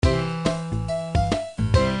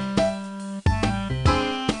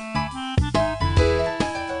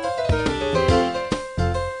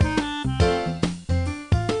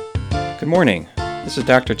morning. This is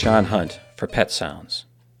Dr. John Hunt for Pet Sounds.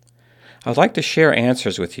 I would like to share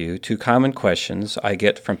answers with you to common questions I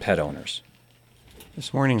get from pet owners.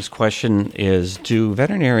 This morning's question is, do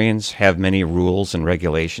veterinarians have many rules and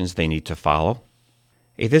regulations they need to follow?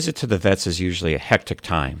 A visit to the vets is usually a hectic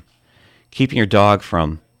time. Keeping your dog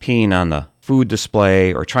from peeing on the food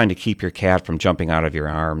display or trying to keep your cat from jumping out of your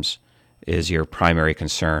arms is your primary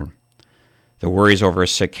concern. The worries over a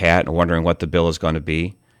sick cat and wondering what the bill is going to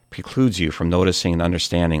be precludes you from noticing and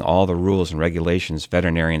understanding all the rules and regulations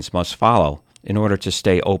veterinarians must follow in order to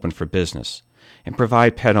stay open for business and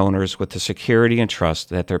provide pet owners with the security and trust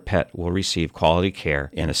that their pet will receive quality care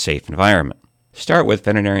in a safe environment. To start with,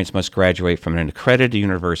 veterinarians must graduate from an accredited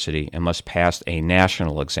university and must pass a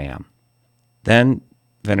national exam. Then,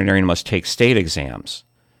 veterinarian must take state exams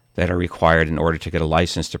that are required in order to get a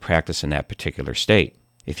license to practice in that particular state.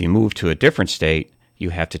 If you move to a different state, you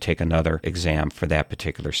have to take another exam for that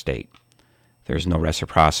particular state. There's no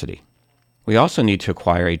reciprocity. We also need to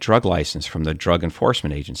acquire a drug license from the Drug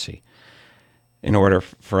Enforcement Agency in order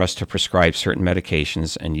for us to prescribe certain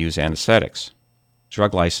medications and use anesthetics.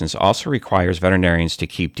 Drug license also requires veterinarians to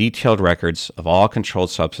keep detailed records of all controlled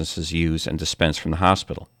substances used and dispensed from the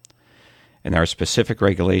hospital. And there are specific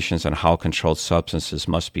regulations on how controlled substances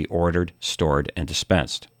must be ordered, stored, and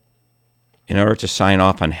dispensed. In order to sign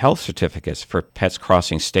off on health certificates for pets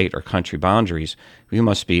crossing state or country boundaries, we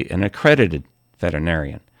must be an accredited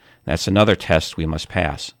veterinarian. That's another test we must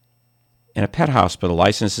pass. In a pet hospital,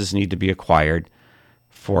 licenses need to be acquired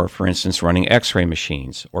for instance, running x-ray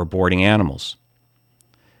machines or boarding animals.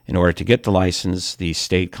 In order to get the license, the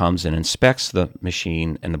state comes and inspects the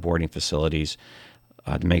machine and the boarding facilities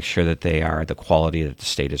to make sure that they are the quality that the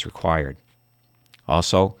state has required.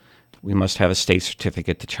 Also, we must have a state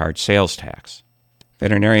certificate to charge sales tax.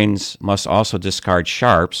 Veterinarians must also discard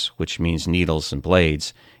sharps, which means needles and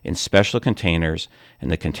blades, in special containers, and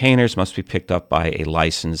the containers must be picked up by a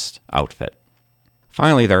licensed outfit.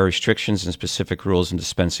 Finally, there are restrictions and specific rules in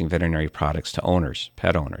dispensing veterinary products to owners,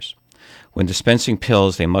 pet owners. When dispensing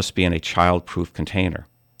pills, they must be in a child-proof container.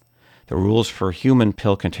 The rules for human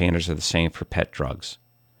pill containers are the same for pet drugs.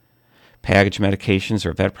 Packaged medications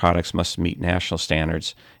or vet products must meet national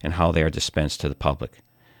standards in how they are dispensed to the public.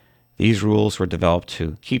 These rules were developed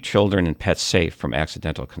to keep children and pets safe from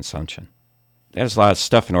accidental consumption. That is a lot of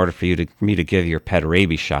stuff in order for me to give your pet a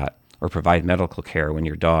rabies shot or provide medical care when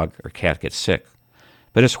your dog or cat gets sick.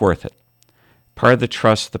 But it's worth it. Part of the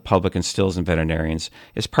trust the public instills in veterinarians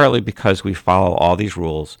is partly because we follow all these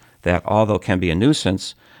rules that, although can be a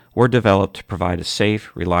nuisance, were developed to provide a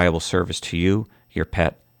safe, reliable service to you, your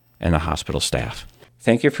pet, and the hospital staff.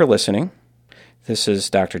 Thank you for listening. This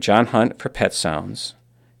is Dr. John Hunt for Pet Sounds,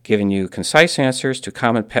 giving you concise answers to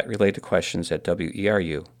common pet-related questions at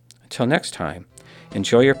WERU. Until next time,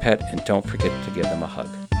 enjoy your pet and don't forget to give them a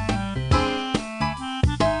hug.